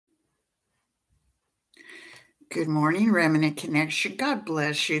Good morning, Remnant Connection. God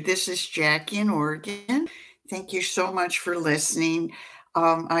bless you. This is Jackie in Oregon. Thank you so much for listening.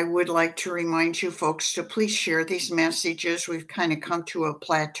 I would like to remind you folks to please share these messages. We've kind of come to a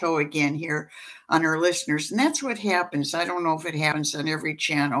plateau again here on our listeners, and that's what happens. I don't know if it happens on every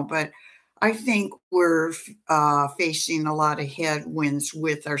channel, but I think we're facing a lot of headwinds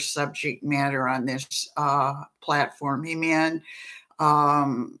with our subject matter on this platform. Amen.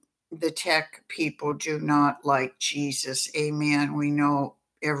 Um, the tech people do not like Jesus. Amen. We know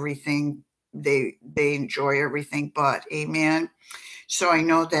everything. They enjoy everything but amen. So I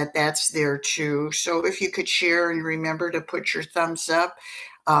know that that's there too. So if you could share and remember to put your thumbs up,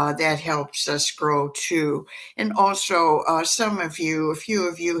 that helps us grow too. And also, a few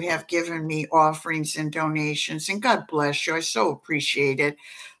of you have given me offerings and donations, and God bless you. I so appreciate it.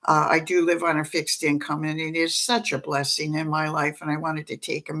 I do live on a fixed income, and it is such a blessing in my life. And I wanted to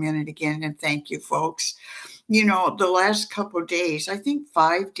take a minute again and thank you, folks. You know, the last couple of days, I think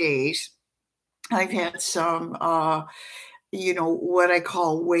 5 days, I've had some what I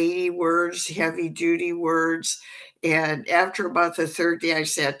call weighty words, heavy duty words. And after about the third day, I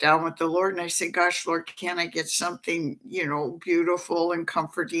sat down with the Lord and I said, gosh, Lord, can I get something, beautiful and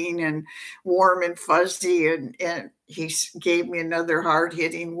comforting and warm and fuzzy? And he gave me another hard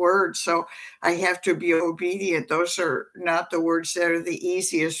hitting word. So I have to be obedient. Those are not the words that are the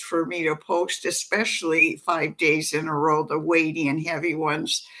easiest for me to post, especially 5 days in a row, the weighty and heavy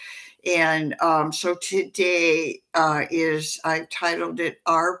ones. And so today I've titled it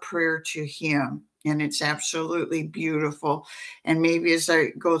Our Prayer to Him. And it's absolutely beautiful. And maybe as I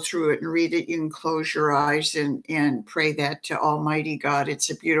go through it and read it, you can close your eyes and pray that to Almighty God.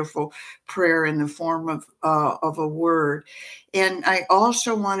 It's a beautiful prayer in the form of a word. And I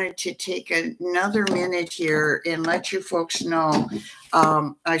also wanted to take another minute here and let you folks know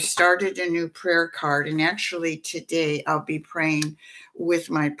I started a new prayer card. And actually today I'll be praying with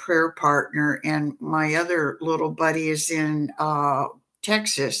my prayer partner, and my other little buddy is in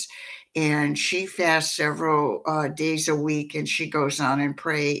Texas, and she fasts several days a week, and she goes on and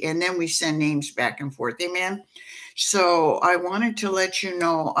pray, and then we send names back and forth. Amen. So I wanted to let you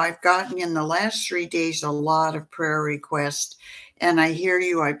know I've gotten in the last 3 days a lot of prayer requests, and I hear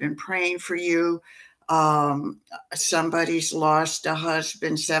you. I've been praying for you. Somebody's lost a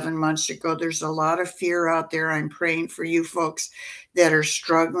husband 7 months ago. There's a lot of fear out there. I'm praying for you folks that are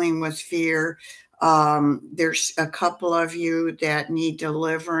struggling with fear. There's a couple of you that need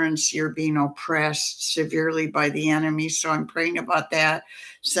deliverance. You're being oppressed severely by the enemy. So I'm praying about that.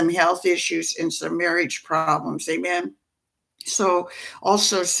 Some health issues and some marriage problems. Amen. So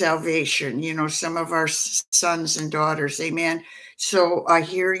also salvation, some of our sons and daughters. Amen. So I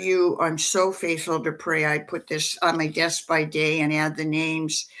hear you. I'm so faithful to pray. I put this on my desk by day and add the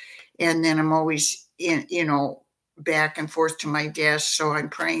names. And then I'm always back and forth to my desk. So I'm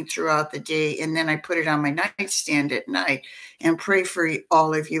praying throughout the day. And then I put it on my nightstand at night and pray for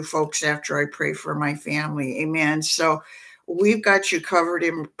all of you folks after I pray for my family. Amen. So we've got you covered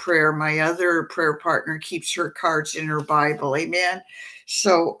in prayer. My other prayer partner keeps her cards in her Bible. Amen.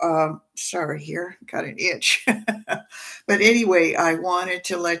 So, sorry here, got an itch. But anyway, I wanted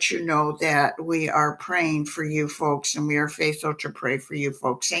to let you know that we are praying for you folks, and we are faithful to pray for you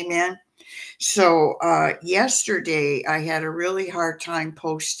folks. Amen. So yesterday I had a really hard time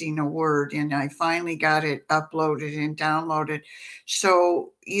posting a word, and I finally got it uploaded and downloaded.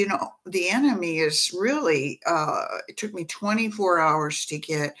 So, the enemy is really, it took me 24 hours to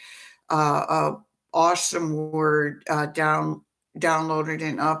get a awesome word downloaded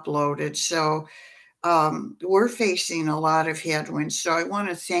and uploaded. So we're facing a lot of headwinds. So I want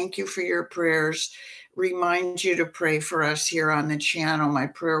to thank you for your prayers. Remind you to pray for us here on the channel. My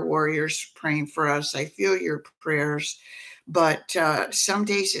prayer warriors praying for us. I feel your prayers, but some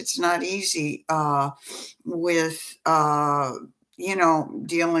days it's not easy with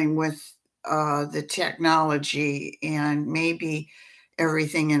dealing with the technology and maybe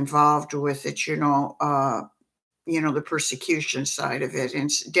everything involved with it. The persecution side of it. And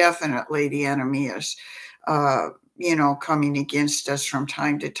definitely the enemy is, coming against us from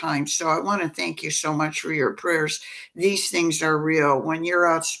time to time. So I want to thank you so much for your prayers. These things are real. When you're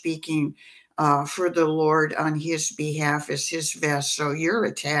out speaking for the Lord on his behalf as his vessel, you're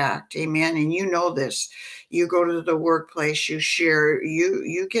attacked. Amen. And you know this. You go to the workplace, you share,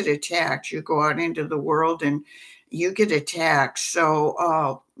 you get attacked. You go out into the world and you get attacked.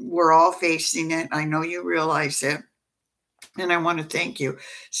 So we're all facing it. I know you realize it. And I want to thank you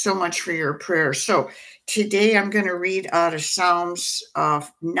so much for your prayers. So today I'm going to read out of Psalms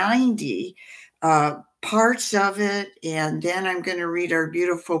 90. parts of it, and then I'm going to read our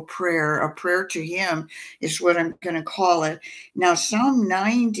beautiful prayer. A prayer to him is what I'm going to call it. Now, Psalm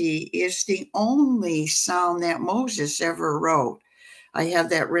 90 is the only psalm that Moses ever wrote. I have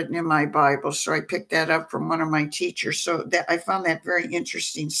that written in my Bible, so I picked that up from one of my teachers. So that I found that very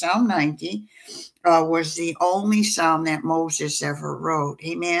interesting. Psalm 90 was the only psalm that Moses ever wrote.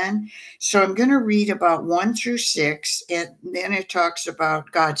 Amen. So I'm going to read about 1 through 6, and then it talks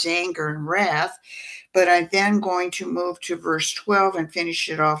about God's anger and wrath. But I'm then going to move to verse 12 and finish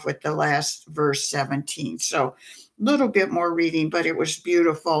it off with the last verse 17. So a little bit more reading, but it was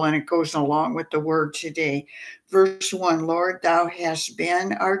beautiful, and it goes along with the word today. Verse 1, Lord, thou hast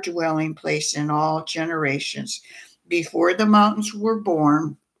been our dwelling place in all generations. Before the mountains were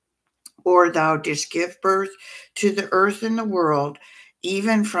born, or thou didst give birth to the earth and the world,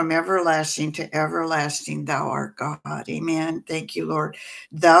 even from everlasting to everlasting, thou art God. Amen. Thank you, Lord.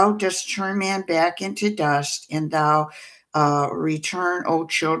 Thou dost turn man back into dust, and thou return, O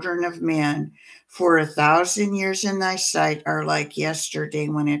children of men. For 1,000 years in thy sight are like yesterday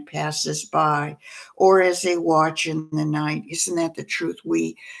when it passes by, or as a watch in the night. Isn't that the truth?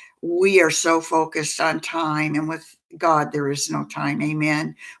 We are so focused on time, and with God, there is no time.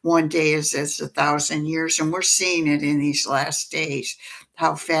 Amen. One day is as 1,000 years, and we're seeing it in these last days,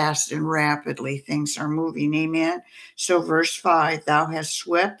 how fast and rapidly things are moving. Amen. So verse 5, thou hast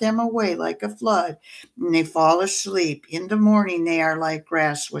swept them away like a flood, and they fall asleep. In the morning they are like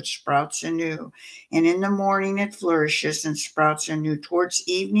grass which sprouts anew, and in the morning it flourishes and sprouts anew. Towards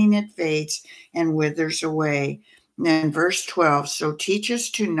evening it fades and withers away. And then verse 12, so teach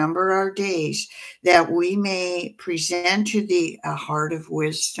us to number our days, that we may present to thee a heart of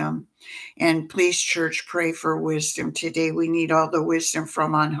wisdom. And please, church, pray for wisdom today. We need all the wisdom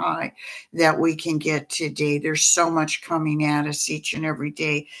from on high that we can get today. There's so much coming at us each and every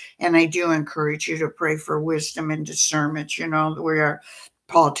day. And I do encourage you to pray for wisdom and discernment. You know,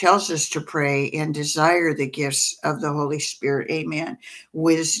 Paul tells us to pray and desire the gifts of the Holy Spirit. Amen.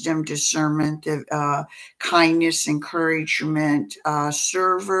 Wisdom, discernment, kindness, encouragement,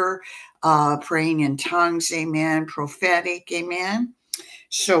 server, praying in tongues. Amen. Prophetic. Amen.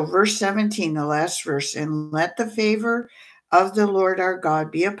 So verse 17, the last verse, and let the favor of the Lord our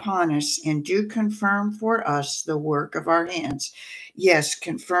God be upon us, and do confirm for us the work of our hands. Yes,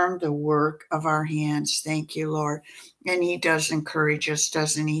 confirm the work of our hands. Thank you, Lord. And he does encourage us,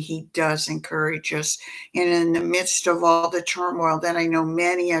 doesn't he? He does encourage us. And in the midst of all the turmoil that I know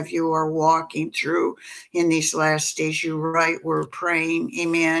many of you are walking through in these last days, you're right, we're praying.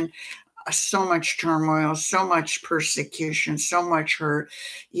 Amen. So much turmoil, so much persecution, so much hurt.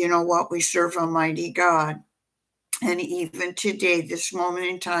 You know what? We serve a mighty God. And even today, this moment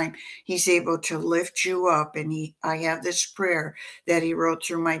in time, he's able to lift you up. And I have this prayer that he wrote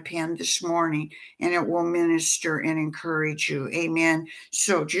through my pen this morning, and it will minister and encourage you. Amen.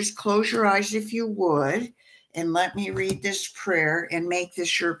 So just close your eyes if you would, and let me read this prayer and make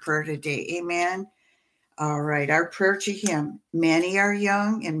this your prayer today. Amen. All right, our prayer to him. Many are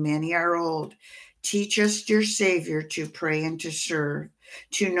young and many are old. Teach us, dear Savior, to pray and to serve,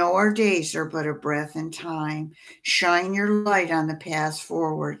 to know our days are but a breath in time. Shine your light on the path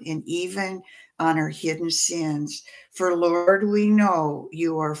forward and even on our hidden sins. For Lord, we know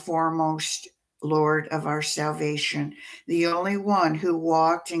you are foremost, Lord of our salvation, the only one who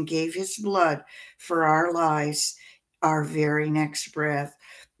walked and gave his blood for our lives, our very next breath.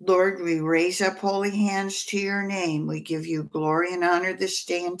 Lord, we raise up holy hands to your name. We give you glory and honor this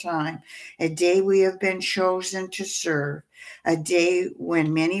day and time, a day we have been chosen to serve, a day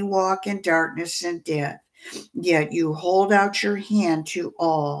when many walk in darkness and death. Yet you hold out your hand to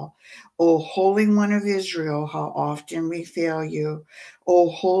all. O Holy One of Israel, how often we fail you. O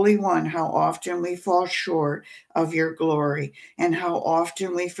Holy One, how often we fall short of your glory, and how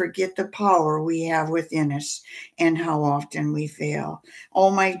often we forget the power we have within us, and how often we fail. Oh,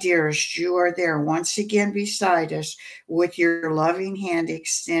 my dearest, you are there once again beside us with your loving hand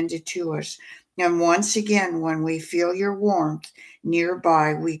extended to us. And once again, when we feel your warmth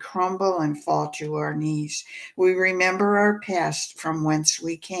nearby, we crumble and fall to our knees. We remember our past from whence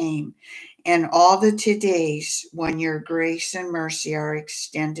we came, and all the todays when your grace and mercy are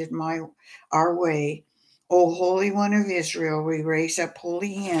extended our way. O Holy One of Israel, we raise up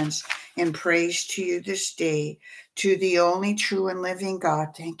holy hands in praise to you this day, to the only true and living God.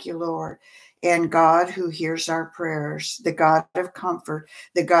 Thank you, Lord. And God who hears our prayers, the God of comfort,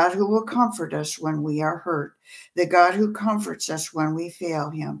 the God who will comfort us when we are hurt, the God who comforts us when we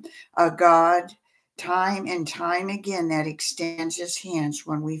fail him, a God time and time again, that extends his hands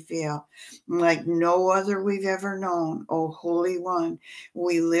when we fail, like no other we've ever known. O Holy One,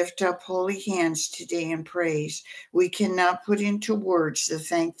 we lift up holy hands today in praise. We cannot put into words the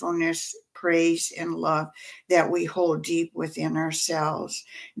thankfulness, praise, and love that we hold deep within ourselves.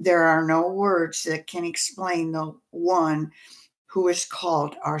 There are no words that can explain the one who is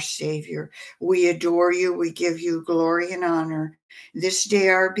called our Savior. We adore you. We give you glory and honor. This day,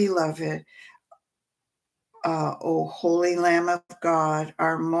 our beloved, O Holy Lamb of God,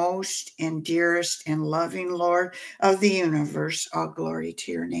 our most and dearest and loving Lord of the universe, all glory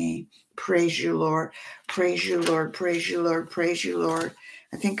to your name. Praise you, Lord. Praise you, Lord. Praise you, Lord. Praise you, Lord.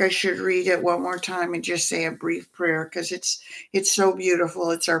 I think I should read it one more time and just say a brief prayer because it's so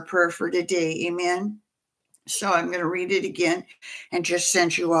beautiful. It's our prayer for today. Amen. So I'm going to read it again and just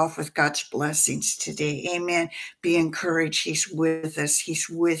send you off with God's blessings today. Amen. Be encouraged. He's with us. He's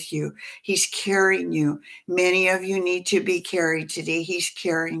with you. He's carrying you. Many of you need to be carried today. He's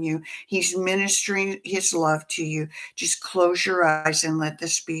carrying you. He's ministering his love to you. Just close your eyes and let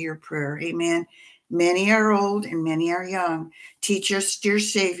this be your prayer. Amen. Many are old and many are young. Teach us, dear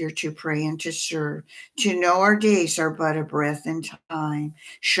Savior, to pray and to serve, to know our days are but a breath in time.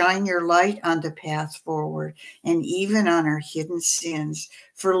 Shine your light on the path forward and even on our hidden sins.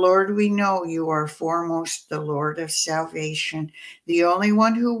 For Lord, we know you are foremost, the Lord of salvation, the only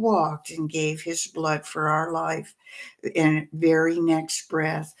one who walked and gave his blood for our life and very next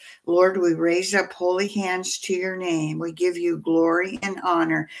breath. Lord, we raise up holy hands to your name. We give you glory and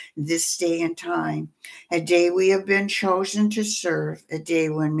honor this day and time, a day we have been chosen to serve, a day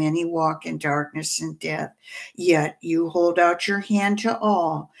when many walk in darkness and death. Yet you hold out your hand to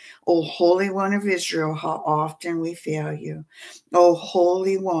all. O Holy One of Israel, how often we fail you. O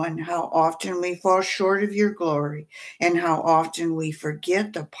Holy One, how often we fall short of your glory, and how often we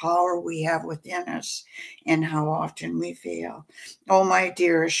forget the power we have within us, and how often we fail. Oh, my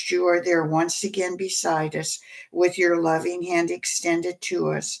dearest, you are there once again beside us with your loving hand extended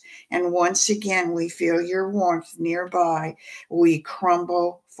to us. And once again, we feel your warmth nearby. We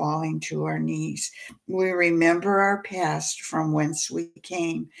crumble, falling to our knees. We remember our past from whence we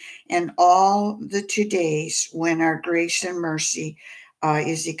came and all the todays when our grace and mercy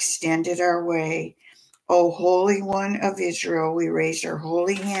is extended our way. O Holy One of Israel, we raise our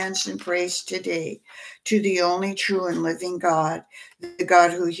holy hands in praise today to the only true and living God, the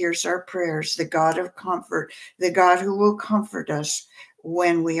God who hears our prayers, the God of comfort, the God who will comfort us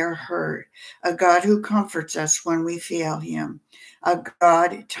when we are hurt, a God who comforts us when we fail him, a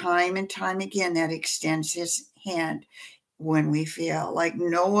God time and time again that extends his hand when we fail, like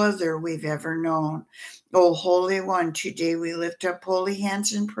no other we've ever known. O Holy One, today we lift up holy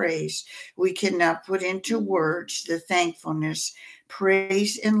hands in praise. We cannot put into words the thankfulness,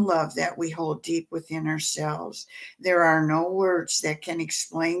 praise, and love that we hold deep within ourselves. There are no words that can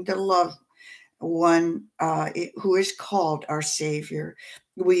explain the love one who is called our Savior.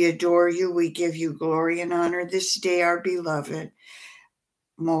 We adore you. We give you glory and honor this day, our beloved,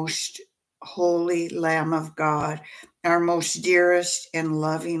 most holy Lamb of God, our most dearest and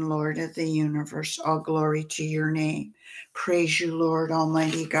loving Lord of the universe. All glory to your name. Praise you, Lord,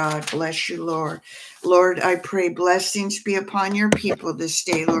 Almighty God. Bless you, Lord. Lord, I pray blessings be upon your people this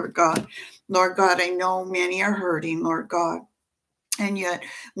day, Lord God. Lord God, I know many are hurting, Lord God. And yet,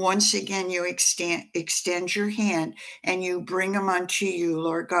 once again, you extend your hand and you bring them unto you,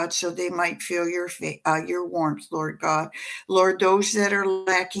 Lord God, so they might feel your warmth, Lord God. Lord, those that are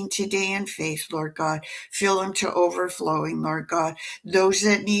lacking today in faith, Lord God, fill them to overflowing, Lord God. Those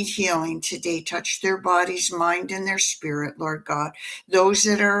that need healing today, touch their bodies, mind, and their spirit, Lord God. Those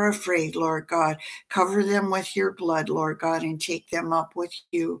that are afraid, Lord God, cover them with your blood, Lord God, and take them up with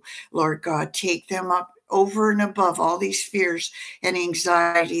you, Lord God. Take them up over and above all these fears and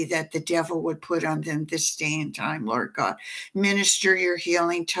anxiety that the devil would put on them this day and time, Lord God. Minister your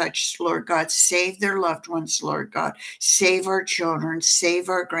healing touch, Lord God. Save their loved ones, Lord God. Save our children. Save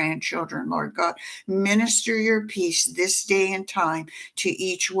our grandchildren, Lord God. Minister your peace this day and time to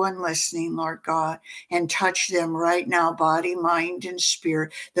each one listening, Lord God, and touch them right now, body, mind, and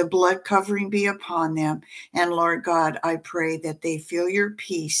spirit. The blood covering be upon them. And Lord God, I pray that they feel your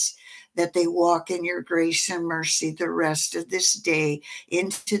peace, that they walk in your grace and mercy the rest of this day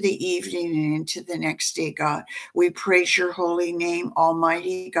into the evening and into the next day, God. We praise your holy name,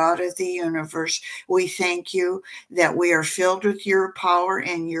 Almighty God of the universe. We thank you that we are filled with your power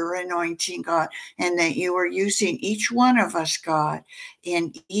and your anointing, God, and that you are using each one of us, God,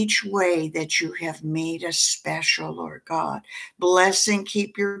 in each way that you have made us special, Lord God. Bless and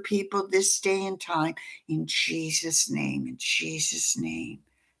keep your people this day and time in Jesus' name, in Jesus' name.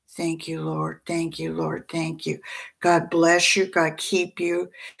 Thank you, Lord. Thank you, Lord. Thank you. God bless you. God keep you.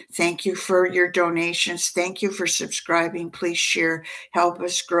 Thank you for your donations. Thank you for subscribing. Please share. Help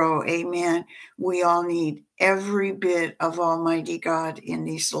us grow. Amen. We all need every bit of Almighty God in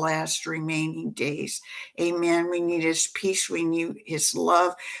these last remaining days. Amen. We need His peace. We need His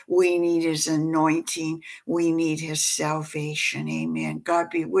love. We need His anointing. We need His salvation. Amen. God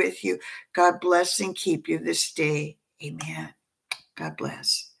be with you. God bless and keep you this day. Amen. God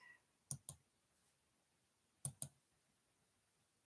bless.